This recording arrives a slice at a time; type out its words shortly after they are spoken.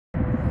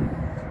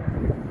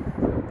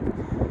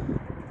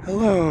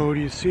Hello, do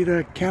you see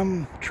that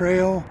chem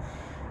trail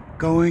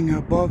going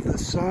above the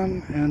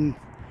sun and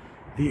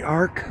the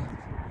arc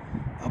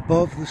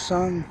above the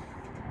sun?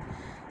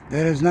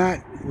 That is not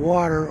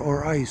water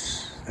or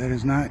ice. That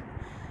is not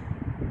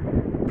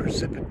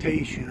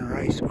precipitation or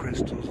ice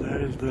crystals. That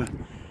is the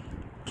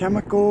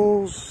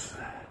chemicals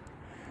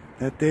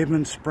that they've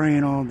been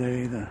spraying all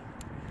day. The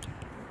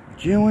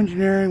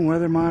geoengineering,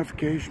 weather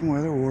modification,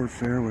 weather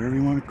warfare, whatever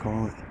you want to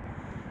call it.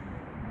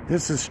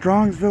 This is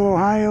Strongsville,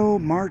 Ohio,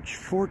 March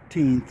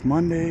 14th,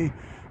 Monday,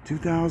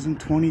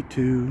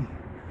 2022.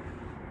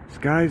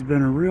 Sky's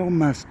been a real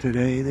mess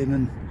today. They've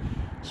been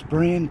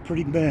spraying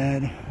pretty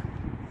bad.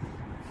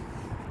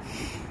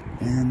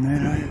 And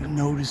then I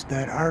noticed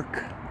that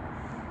arc,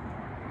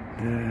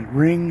 the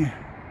ring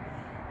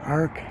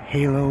arc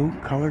halo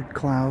colored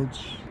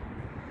clouds.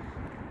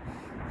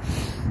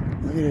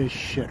 Look at this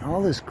shit.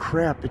 All this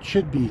crap. It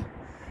should be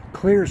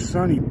clear,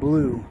 sunny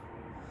blue.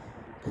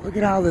 But look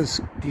at how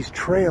these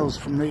trails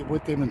from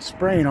what they've been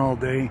spraying all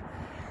day,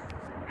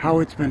 how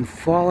it's been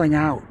falling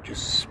out,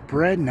 just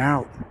spreading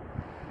out.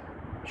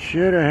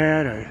 Should have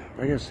had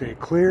like I say,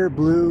 clear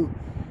blue,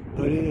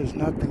 but it is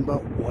nothing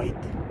but white.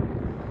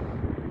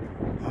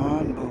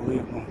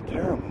 Unbelievable,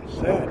 terrible,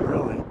 sad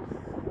really,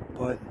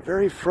 but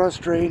very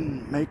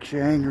frustrating, makes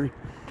you angry,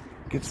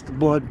 gets the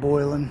blood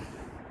boiling.